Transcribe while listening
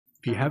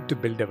we have to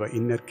build our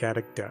inner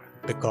character,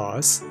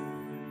 because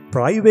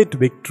private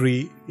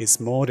victory is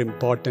more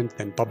important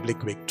than public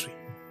victory.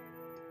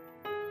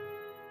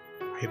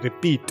 I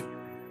repeat,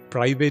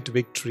 private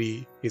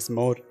victory is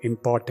more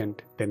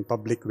important than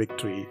public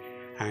victory,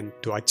 and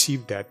to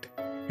achieve that,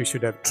 you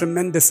should have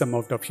tremendous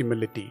amount of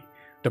humility.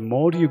 The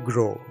more you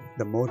grow,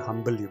 the more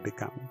humble you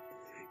become.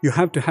 You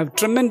have to have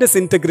tremendous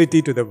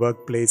integrity to the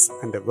workplace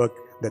and the work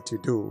that you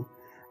do.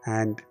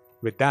 And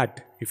with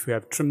that, if you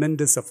have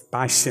tremendous of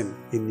passion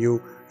in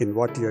you, in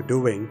what you're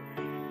doing,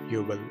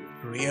 you will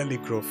really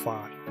grow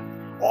far.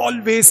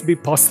 Always be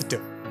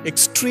positive,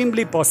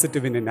 extremely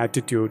positive in an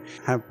attitude.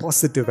 Have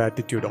positive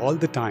attitude all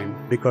the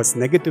time, because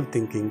negative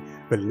thinking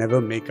will never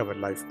make our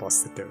life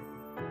positive.